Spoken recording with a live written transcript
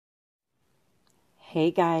Hey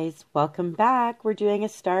guys, welcome back. We're doing a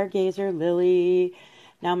Stargazer Lily.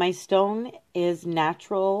 Now my stone is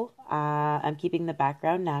natural. I'm keeping the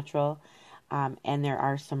background natural. And there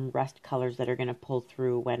are some rust colors that are going to pull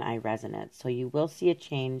through when I resin it. So you will see a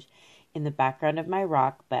change in the background of my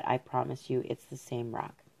rock, but I promise you it's the same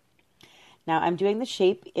rock. Now I'm doing the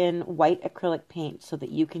shape in white acrylic paint so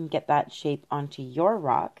that you can get that shape onto your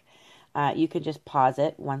rock. You can just pause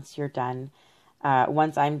it once you're done.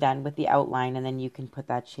 Once I'm done with the outline, and then you can put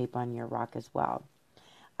that shape on your rock as well.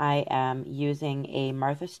 I am using a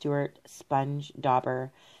Martha Stewart sponge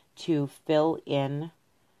dauber to fill in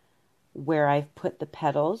where I've put the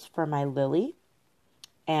petals for my lily,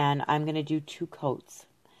 and I'm going to do 2 coats.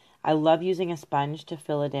 I love using a sponge to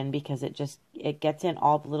fill it in because it gets in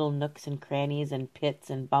all the little nooks and crannies and pits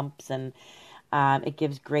and bumps, and it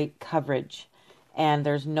gives great coverage, and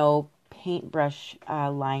there's no paintbrush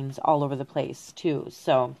lines all over the place too.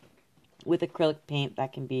 So with acrylic paint,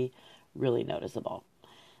 that can be really noticeable.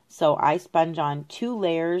 So I sponge on 2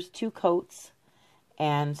 layers, 2 coats,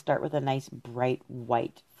 and start with a nice bright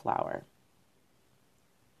white flower.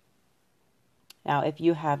 Now, if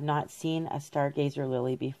you have not seen a Stargazer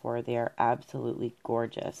Lily before, they are absolutely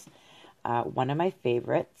gorgeous. One of my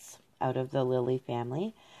favorites out of the lily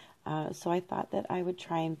family. So I thought that I would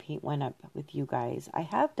try and paint one up with you guys. I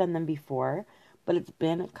have done them before, but it's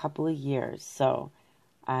been a couple of years, so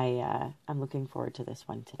I'm looking forward to this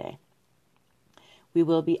one today. We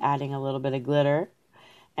will be adding a little bit of glitter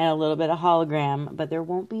and a little bit of hologram, but there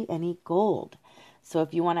won't be any gold. So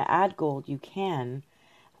if you want to add gold, you can.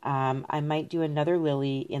 I might do another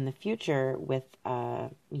lily in the future with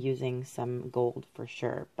using some gold for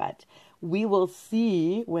sure, but we will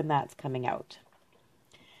see when that's coming out.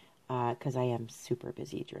 Because I am super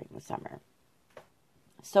busy during the summer.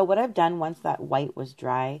 So what I've done once that white was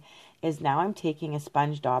dry is now I'm taking a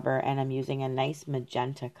sponge dauber and I'm using a nice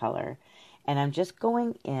magenta color. And I'm just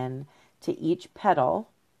going in to each petal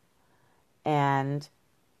and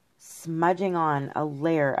smudging on a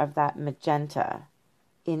layer of that magenta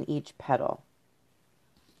in each petal.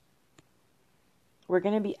 We're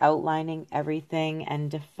going to be outlining everything and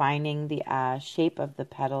defining the shape of the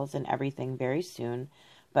petals and everything very soon.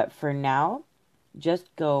 But for now,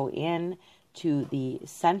 just go in to the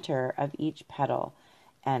center of each petal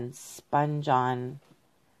and sponge on,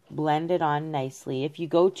 blend it on nicely. If you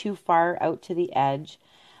go too far out to the edge,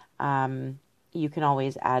 you can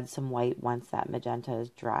always add some white once that magenta is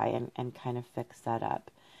dry and kind of fix that up.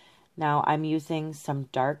 Now I'm using some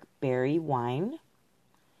dark berry wine,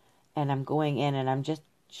 and I'm going in and I'm just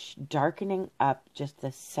darkening up just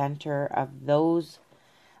the center of those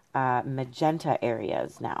magenta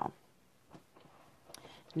areas now.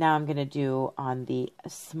 Now I'm going to do on the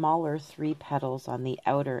smaller 3 petals on the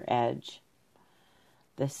outer edge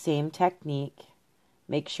the same technique.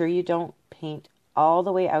 Make sure you don't paint all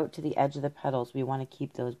the way out to the edge of the petals. We want to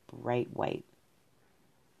keep those bright white.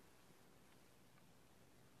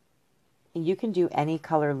 And you can do any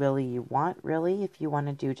color lily you want, really. If you want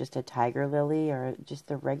to do just a tiger lily or just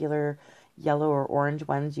the regular yellow or orange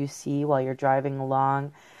ones you see while you're driving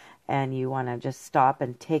along, and you want to just stop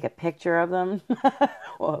and take a picture of them.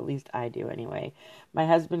 Well, at least I do anyway. My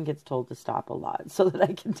husband gets told to stop a lot so that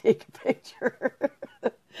I can take a picture.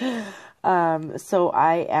 So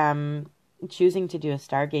I am choosing to do a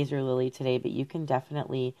Stargazer Lily today, but you can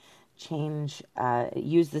definitely change,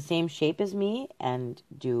 use the same shape as me and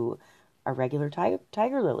do a regular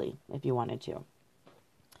tiger lily if you wanted to.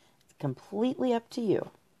 It's completely up to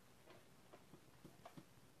you.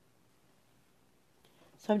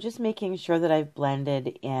 So I'm just making sure that I've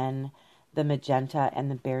blended in the magenta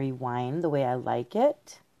and the berry wine the way I like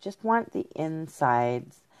it. Just want the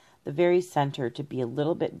insides, the very center, to be a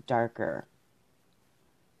little bit darker.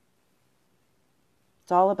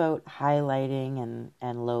 It's all about highlighting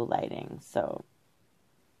and low lighting. So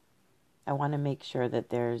I want to make sure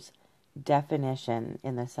that there's definition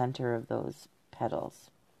in the center of those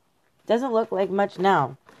petals. Doesn't look like much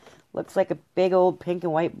now. Looks like a big old pink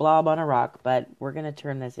and white blob on a rock, but we're going to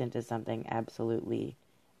turn this into something absolutely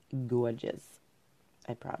gorgeous.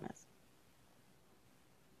 I promise.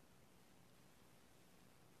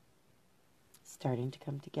 Starting to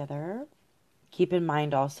come together. Keep in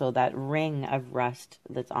mind also that ring of rust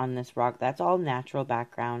that's on this rock, that's all natural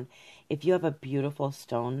background. If you have a beautiful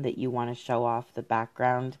stone that you want to show off the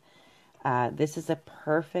background, this is a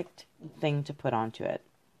perfect thing to put onto it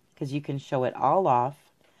because you can show it all off.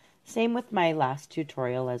 Same with my last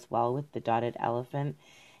tutorial as well with the dotted elephant.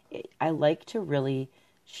 I like to really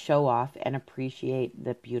show off and appreciate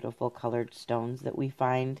the beautiful colored stones that we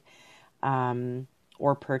find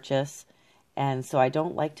or purchase. And so I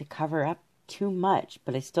don't like to cover up too much,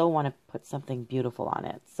 but I still want to put something beautiful on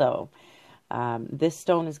it. So this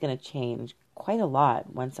stone is going to change quite a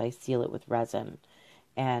lot once I seal it with resin.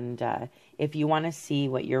 And if you want to see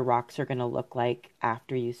what your rocks are going to look like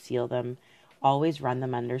after you seal them, always run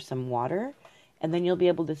them under some water, and then you'll be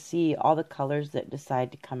able to see all the colors that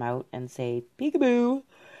decide to come out and say peekaboo,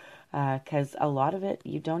 because a lot of it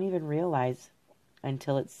you don't even realize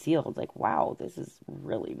until it's sealed. Like, wow, this is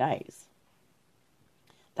really nice.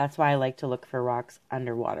 That's why I like to look for rocks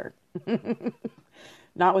underwater.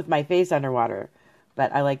 Not with my face underwater,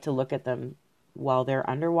 but I like to look at them while they're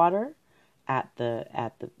underwater at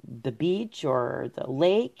the beach or the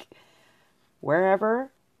lake,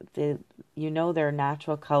 wherever. Their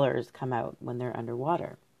natural colors come out when they're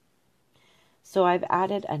underwater. So I've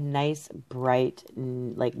added a nice bright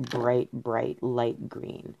light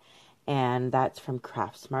green, and that's from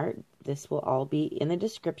Craftsmart. This will all be in the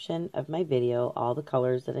description of my video, all the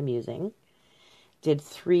colors that I'm using. Did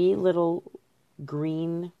 3 little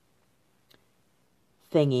green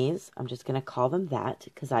thingies. I'm just going to call them that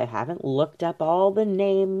because I haven't looked up all the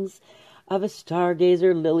names of a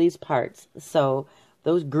Stargazer Lily's parts. So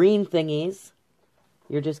those green thingies,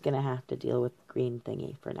 you're just going to have to deal with green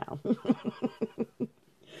thingy for now.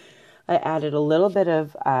 I added a little bit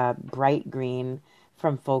of bright green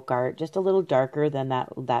from Folkart, just a little darker than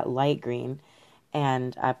that light green,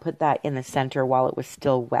 and I put that in the center while it was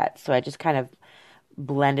still wet. So I just kind of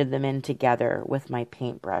blended them in together with my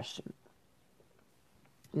paintbrush.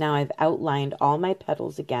 Now I've outlined all my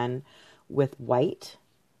petals again with white,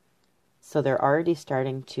 so they're already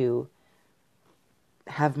starting to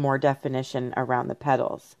have more definition around the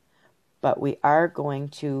petals. But we are going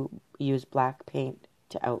to use black paint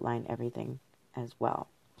to outline everything as well.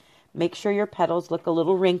 Make sure your petals look a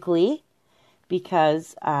little wrinkly,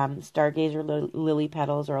 because Stargazer lily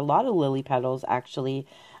petals, or a lot of lily petals actually,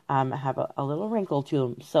 have a little wrinkle to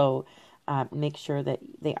them. So make sure that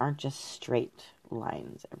they aren't just straight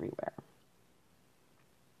lines everywhere.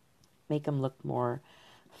 Make them look more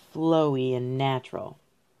flowy and natural.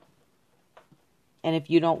 And if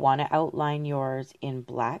you don't want to outline yours in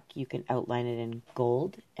black, you can outline it in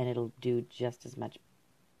gold, and it'll do just as much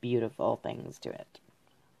beautiful things to it.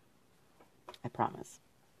 I promise.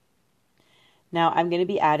 Now I'm going to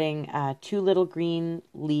be adding 2 little green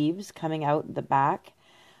leaves coming out the back.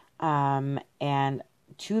 And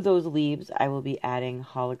to those leaves, I will be adding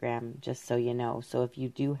hologram, just so you know. So if you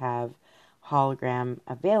do have hologram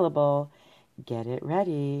available, get it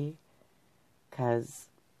ready. Because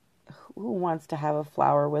who wants to have a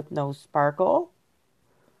flower with no sparkle?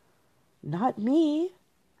 Not me.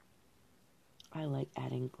 I like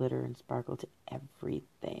adding glitter and sparkle to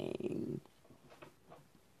everything.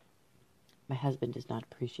 My husband does not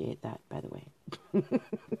appreciate that, by the way.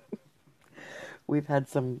 We've had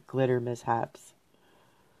some glitter mishaps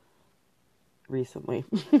recently.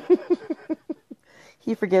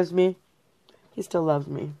 He forgives me. He still loves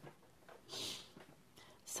me.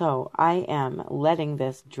 So I am letting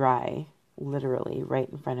this dry, literally, right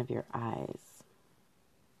in front of your eyes.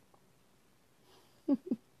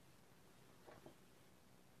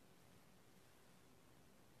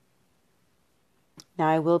 Now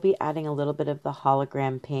I will be adding a little bit of the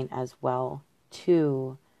hologram paint as well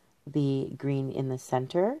to the green in the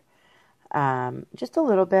center. Just a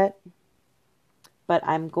little bit. But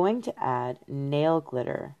I'm going to add nail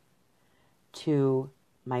glitter to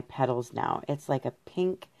my petals now. It's like a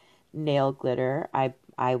pink nail glitter.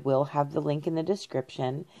 I will have the link in the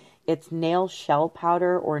description. It's nail shell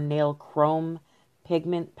powder or nail chrome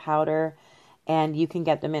pigment powder, and you can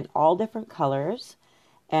get them in all different colors,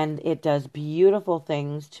 and it does beautiful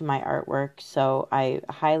things to my artwork, so I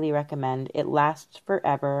highly recommend. It lasts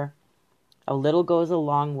forever. A little goes a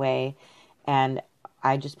long way, and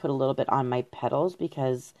I just put a little bit on my petals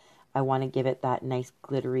because I want to give it that nice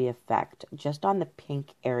glittery effect just on the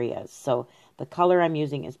pink areas. So the color I'm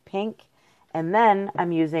using is pink, and then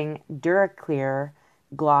I'm using DuraClear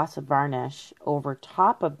gloss varnish over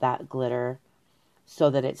top of that glitter so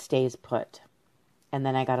that it stays put. And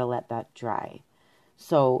then I got to let that dry.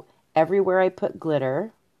 So everywhere I put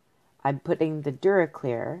glitter, I'm putting the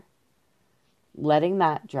DuraClear, letting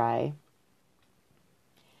that dry,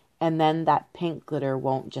 and then that pink glitter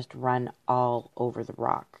won't just run all over the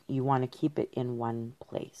rock. You want to keep it in one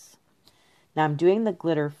place. Now I'm doing the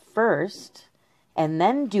glitter first, and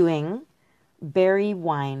then doing berry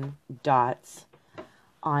wine dots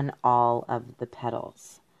on all of the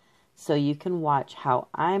petals. So you can watch how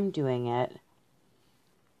I'm doing it.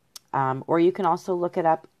 Or you can also look it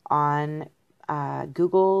up on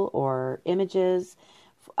Google or images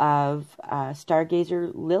of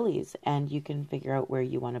Stargazer lilies, and you can figure out where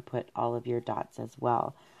you want to put all of your dots as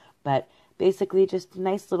well. But basically just a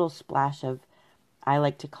nice little splash of, I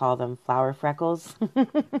like to call them flower freckles.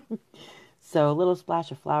 So a little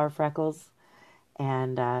splash of flower freckles,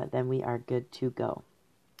 and then we are good to go.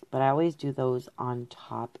 But I always do those on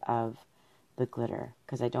top of the glitter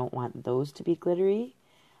because I don't want those to be glittery.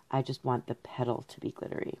 I just want the petal to be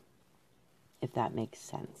glittery, if that makes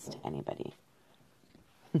sense to anybody.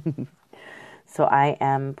 So I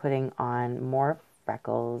am putting on more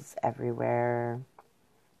freckles everywhere.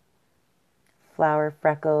 Flower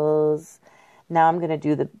freckles. Now I'm going to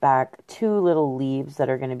do the back 2 little leaves that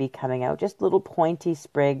are going to be coming out. Just little pointy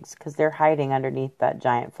sprigs because they're hiding underneath that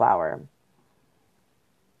giant flower.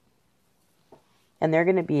 And they're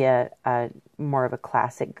going to be a more of a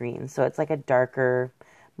classic green. So it's like a darker,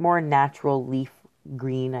 more natural leaf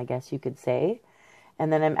green, I guess you could say.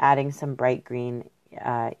 And then I'm adding some bright green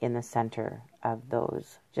in the center of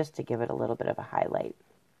those just to give it a little bit of a highlight.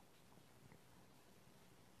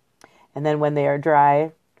 And then when they are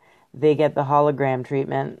dry, they get the hologram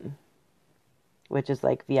treatment, which is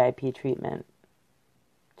like VIP treatment,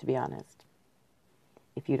 to be honest.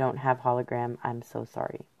 If you don't have hologram, I'm so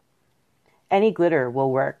sorry. Any glitter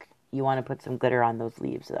will work. You want to put some glitter on those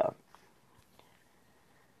leaves, though.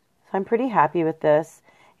 So I'm pretty happy with this.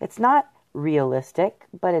 It's not realistic,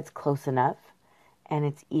 but it's close enough. And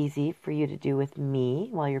it's easy for you to do with me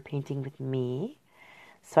while you're painting with me.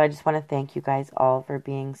 So I just want to thank you guys all for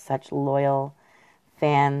being such loyal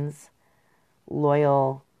fans,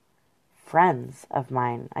 loyal friends of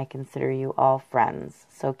mine. I consider you all friends.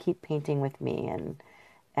 So keep painting with me,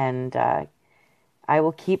 and I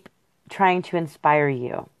will keep trying to inspire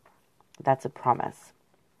you. That's a promise.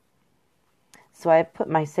 So I put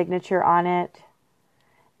my signature on it,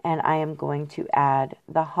 and I am going to add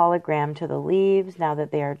the hologram to the leaves now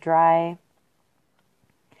that they are dry.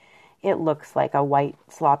 It looks like a white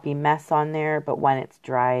sloppy mess on there, but when it's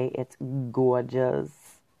dry, it's gorgeous.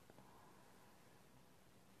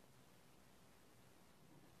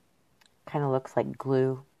 Kind of looks like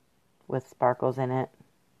glue with sparkles in it,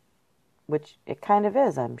 which it kind of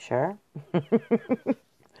is, I'm sure.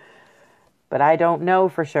 But I don't know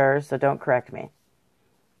for sure, so don't correct me.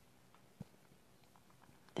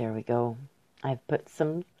 There we go. I've put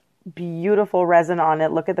some beautiful resin on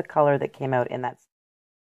it. Look at the color that came out in that.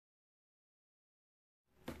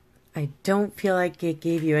 I don't feel like it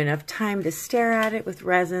gave you enough time to stare at it with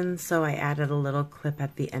resin, so I added a little clip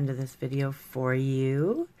at the end of this video for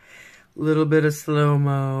you. A little bit of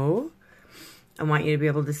slow-mo. I want you to be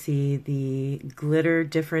able to see the glitter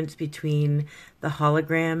difference between the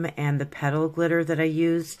hologram and the petal glitter that I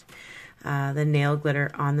used. The nail glitter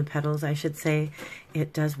on the petals, I should say.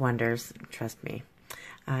 It does wonders, trust me.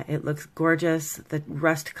 It looks gorgeous. The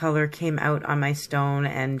rust color came out on my stone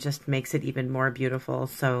and just makes it even more beautiful.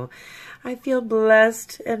 So I feel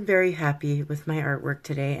blessed and very happy with my artwork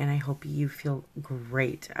today, and I hope you feel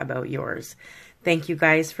great about yours. Thank you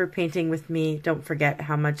guys for painting with me. Don't forget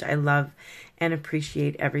how much I love and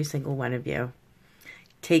appreciate every single one of you.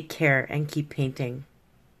 Take care and keep painting.